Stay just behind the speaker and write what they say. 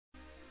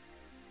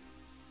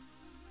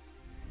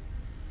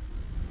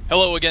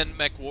Hello again,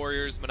 Mech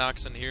Warriors.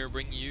 Minoxen here,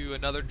 bringing you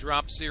another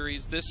drop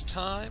series, this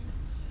time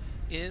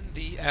in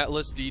the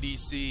Atlas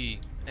DDC.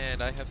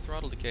 And I have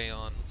throttle decay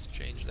on. Let's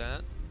change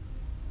that.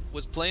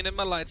 Was playing in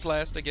my lights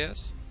last, I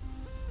guess.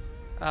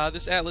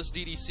 This Atlas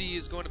DDC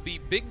is going to be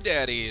Big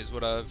Daddy, is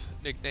what I've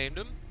nicknamed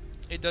him.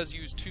 It does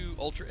use 2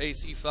 Ultra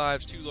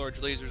AC5s, 2 large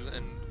lasers,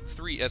 and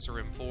 3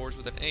 SRM4s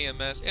with an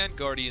AMS and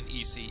Guardian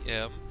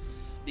ECM.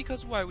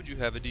 Because why would you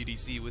have a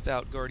DDC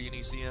without Guardian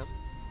ECM?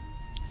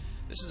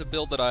 This is a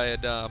build that I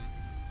had, I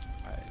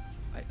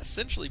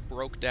essentially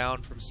broke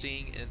down from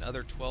seeing in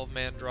other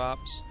 12-man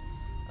drops.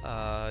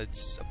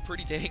 It's a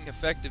pretty dang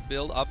effective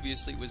build.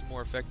 Obviously, it was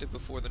more effective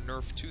before the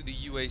nerf to the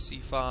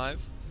UAC5,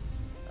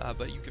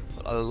 but you can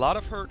put a lot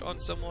of hurt on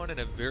someone in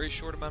a very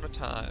short amount of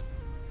time,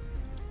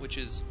 which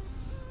is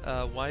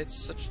why it's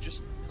such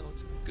just, you know,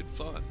 it's good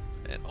fun.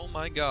 And oh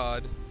my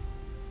god,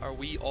 are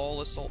we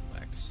all assault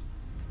mechs?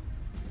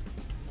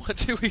 What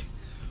do we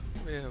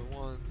have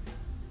 1,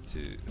 2,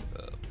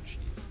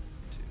 jeez,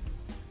 2,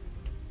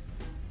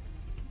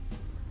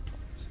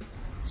 4,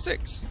 5,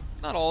 6.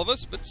 Not all of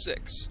us, but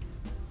 6.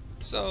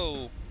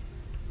 So,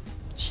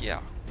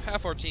 yeah,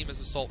 half our team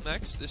is assault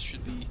mechs. This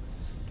should be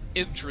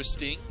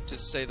interesting, to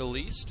say the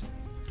least.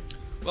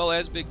 Well,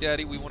 as Big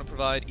Daddy, we want to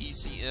provide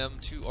ECM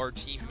to our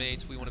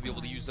teammates. We want to be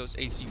able to use those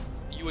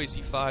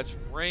UAC5s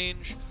from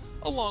range,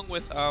 along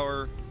with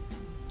our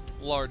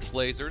large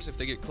lasers. If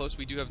they get close,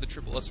 we do have the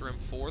triple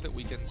SRM4 that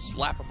we can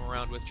slap them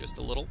around with just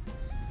a little.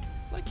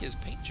 I like his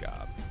paint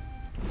job.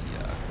 The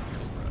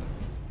Cobra.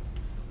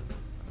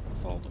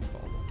 Don't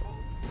fall.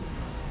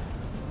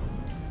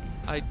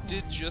 I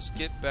did just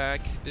get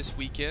back this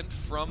weekend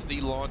from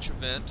the launch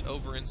event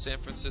over in San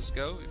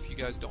Francisco. If you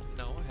guys don't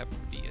know, I happen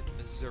to be in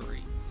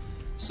Missouri.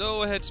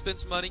 So I had to spend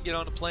some money, get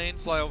on a plane,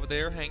 fly over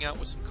there, hang out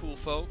with some cool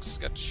folks.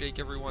 Got to shake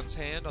everyone's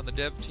hand on the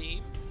dev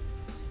team.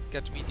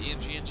 Got to meet the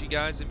NGNG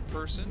guys in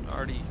person.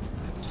 Already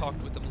have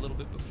talked with them a little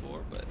bit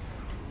before, but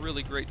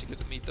really great to get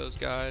to meet those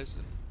guys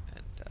and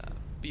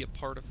be a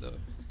part of the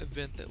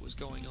event that was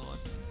going on.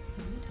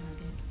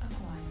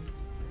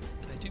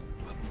 And I do.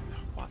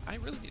 I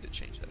really need to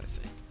change that, I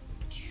think.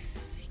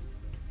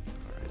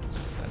 Alright, let's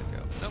let that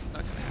go. Nope,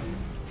 not gonna happen.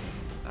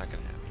 Not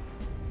gonna happen.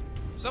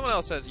 Someone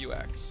else has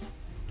UX.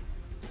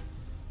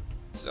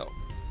 So,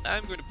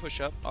 I'm going to push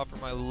up, offer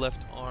my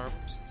left arm,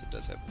 since it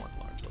does have 1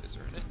 large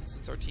laser in it, and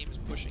since our team is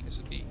pushing, this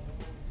would be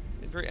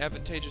very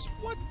advantageous.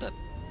 What the?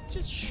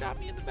 Just shot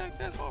me in the back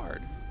that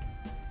hard.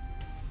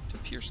 To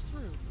pierce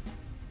through.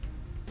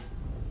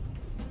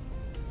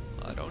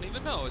 I don't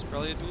even know. It's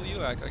probably a dual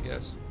UAC, I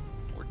guess.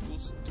 Or dual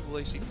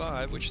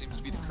AC5, which seems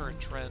to be the current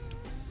trend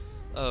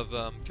of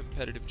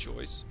competitive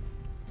choice.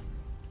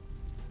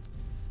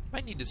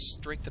 Might need to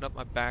strengthen up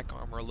my back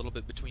armor a little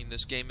bit between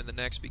this game and the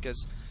next,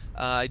 because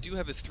I do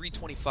have a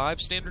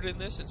 325 standard in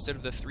this instead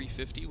of the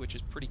 350, which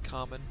is pretty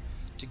common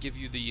to give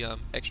you the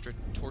extra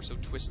torso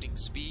twisting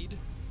speed.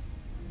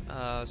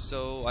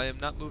 So I am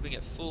not moving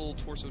at full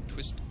torso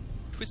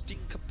twisting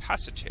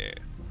capacity.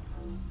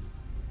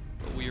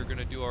 But we are going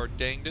to do our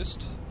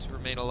dangdest to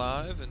remain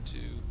alive and to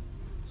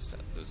set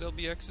those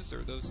LBXs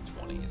or those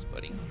 20s,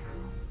 buddy.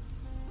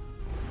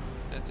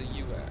 That's a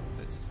UAV.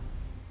 That's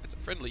a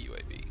friendly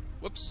UAV.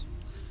 Whoops.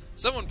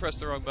 Someone pressed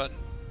the wrong button.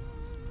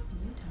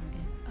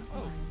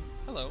 Oh,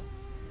 hello.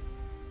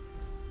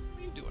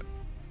 What are you doing?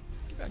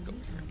 Get back over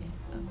here. You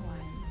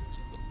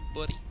little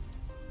buddy.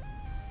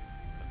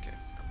 Okay,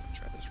 I'm going to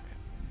try this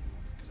ramp,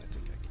 because I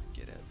think I can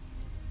get it.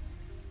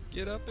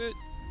 Get up it.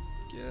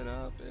 Get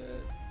up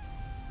it.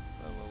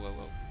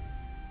 Whoa.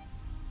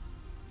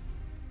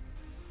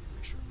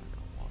 Make sure I'm not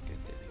going to walk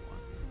into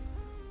anyone.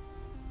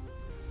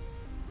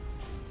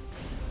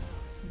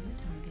 New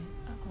target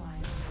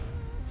acquired.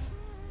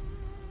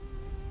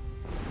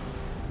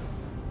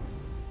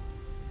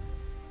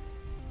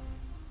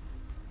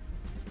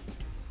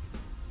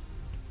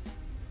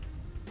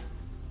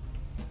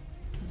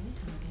 New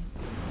target.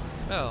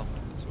 Well,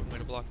 that's one way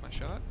to block my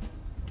shot.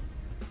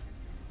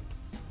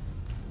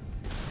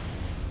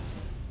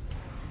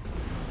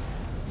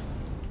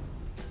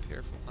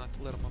 Careful not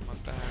to let him on my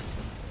back.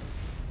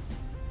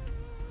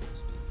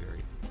 Just be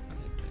very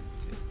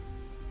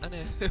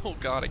uninventive. Oh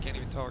god, I can't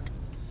even talk.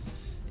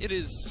 It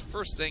is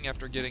first thing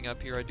after getting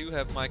up here. I do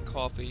have my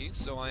coffee,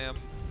 so I am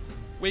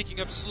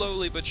waking up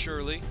slowly but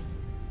surely.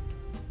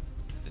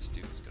 This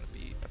dude is going to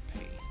be a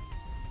pain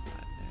in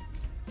my neck.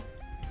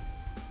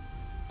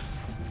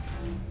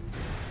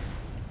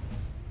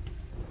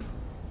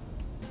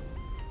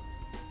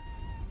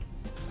 Oh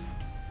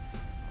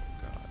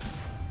god.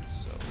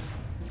 So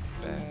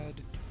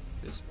bad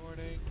this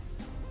morning.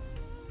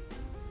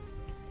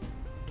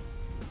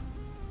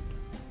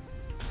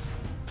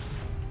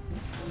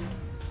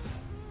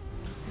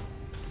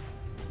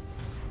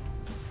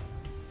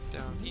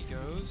 Down he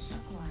goes.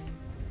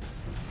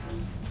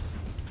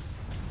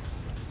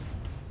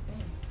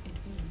 Base is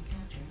being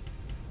captured.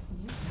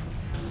 New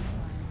target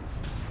acquired.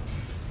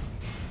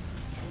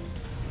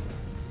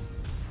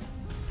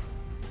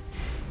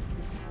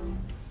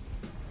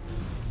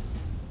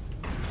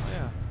 Oh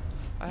yeah.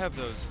 I have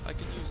those. I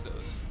can use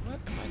those. What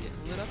am I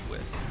getting lit up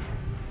with?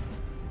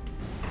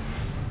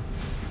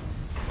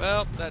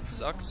 Well, that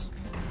sucks.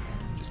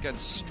 Just got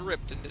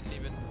stripped and didn't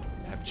even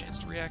have a chance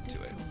to react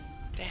to it.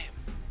 Damn.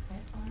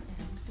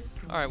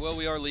 Alright, well,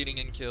 we are leading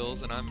in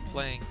kills, and I'm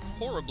playing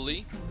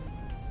horribly.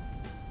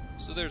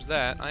 So there's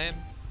that. I am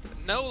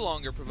no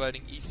longer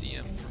providing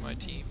ECM for my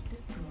team.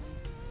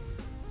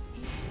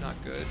 It's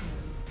not good.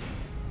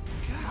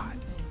 God.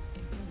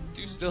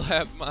 Do still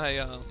have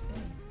my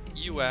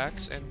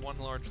UAX and one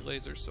large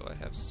laser, so I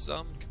have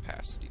some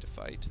capacity to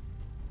fight.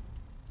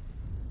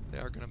 They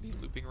are going to be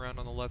looping around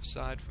on the left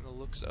side from the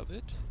looks of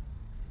it.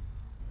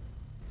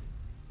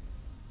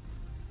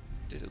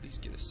 Did at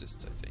least get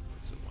assists, I think,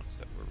 with the ones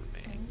that were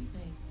remaining.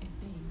 I'm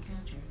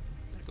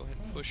going to go ahead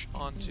and push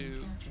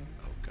onto...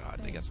 Oh god,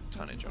 they got some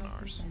tonnage on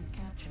ours.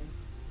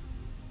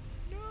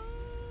 No!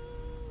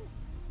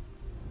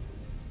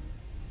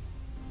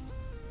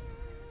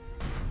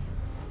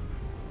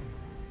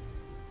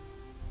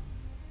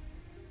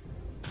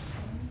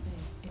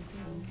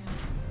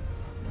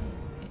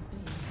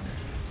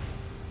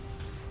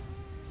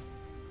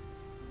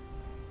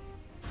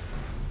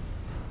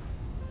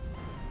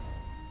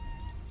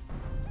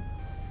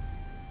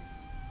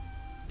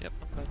 Yep,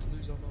 I'm about to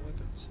lose all my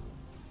weapons.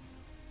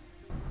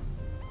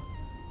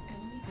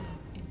 Enemy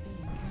base is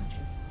being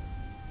captured.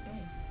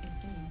 Base is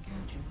being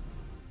captured.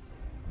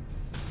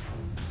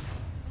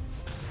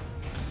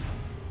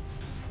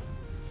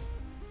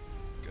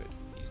 Good,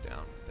 he's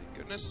down. Thank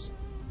goodness.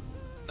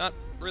 Not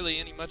really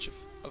any much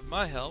of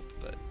my help,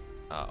 but...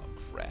 Oh,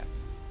 crap.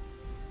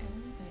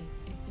 Enemy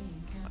base is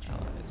being captured. My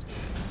ally is dead.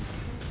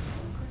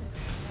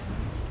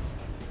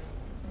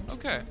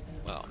 Okay,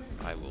 well,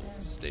 I will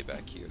stay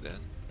back here then.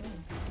 Base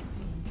is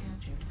being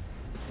captured.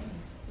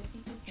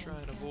 Base 50% Try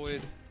and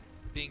avoid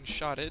being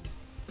shotted.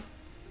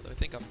 Although I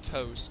think I'm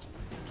toast.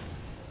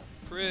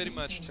 Pretty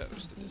much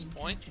toast at this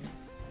point.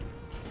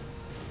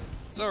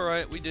 It's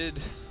alright, we did...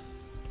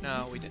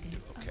 No, we didn't do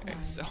okay,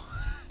 so...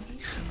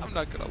 I'm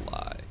not gonna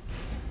lie.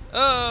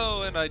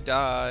 Oh, and I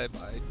die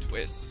by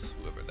Twiss,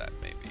 whoever that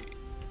may be.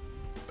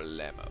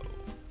 Blammo.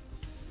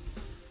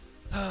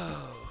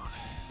 Oh,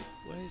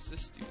 why is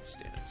this dude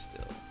standing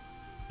still?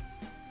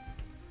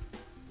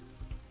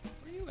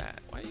 Where are you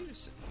at? Why are you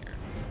just sitting here?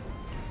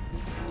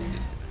 Is he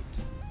disconnect?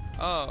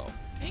 Oh,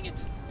 dang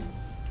it.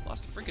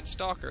 Lost a freaking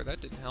stalker.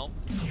 That didn't help.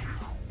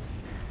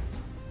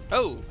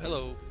 Oh,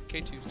 hello.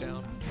 K2's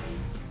down.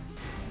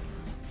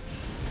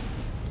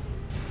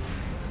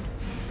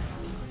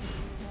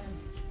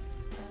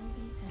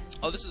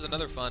 Oh, this is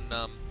another fun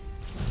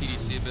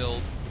DDC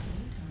build.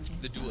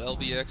 The dual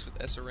LBX with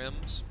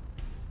SRMs.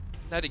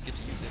 I didn't get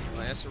to use any of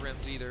my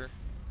SRMs either.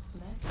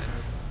 Kind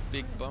of a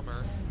big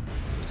bummer.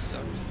 Really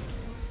sucked.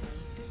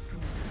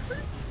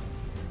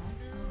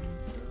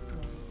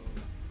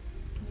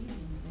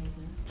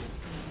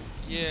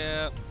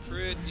 Yeah,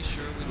 pretty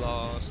sure we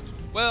lost.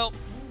 Well,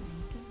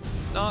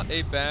 not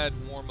a bad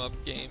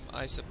warm-up game,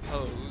 I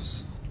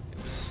suppose.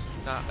 It was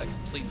not a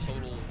complete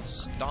total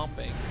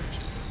stomping,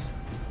 which is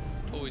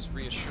always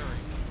reassuring.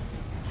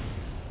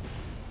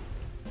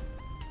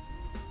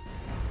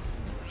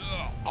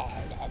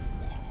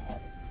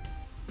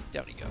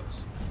 Down he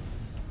goes.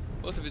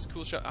 Both of his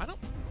cool shots. I don't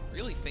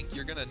really think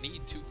you're gonna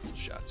need 2 cool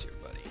shots here,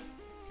 buddy,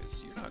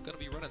 because you're not gonna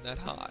be running that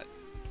hot.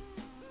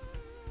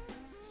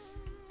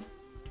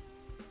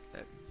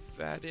 That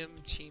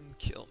Vadim team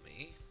kill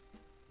me.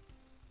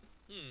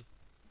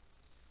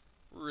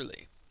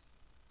 Really?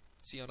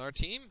 Is he on our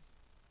team?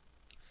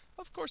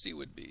 Of course he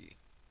would be.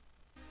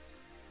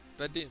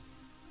 Vadim.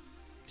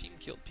 Team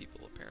killed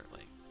people,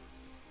 apparently.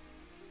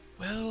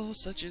 Well,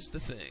 such is the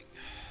thing.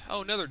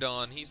 Oh, another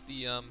Dawn. He's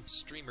the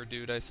streamer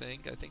dude, I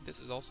think. I think this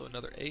is also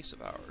another ace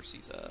of ours.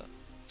 He's a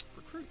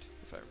recruit,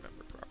 if I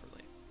remember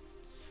properly.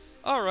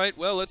 Alright,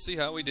 well, let's see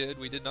how we did.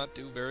 We did not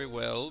do very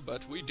well,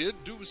 but we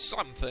did do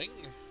something.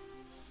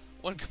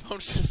 1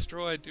 component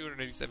destroyed,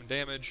 287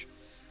 damage.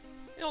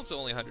 And also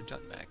only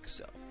 100-ton mech,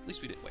 so at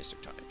least we didn't waste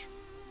our tonnage.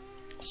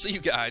 I'll see you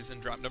guys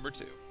in drop number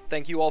 2.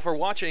 Thank you all for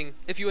watching.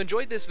 If you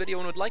enjoyed this video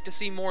and would like to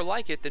see more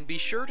like it, then be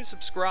sure to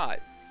subscribe.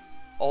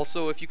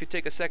 Also, if you could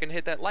take a second to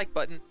hit that like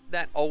button,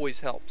 that always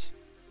helps.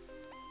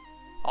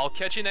 I'll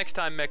catch you next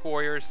time, Mech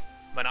Warriors.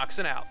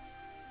 Minoxen out.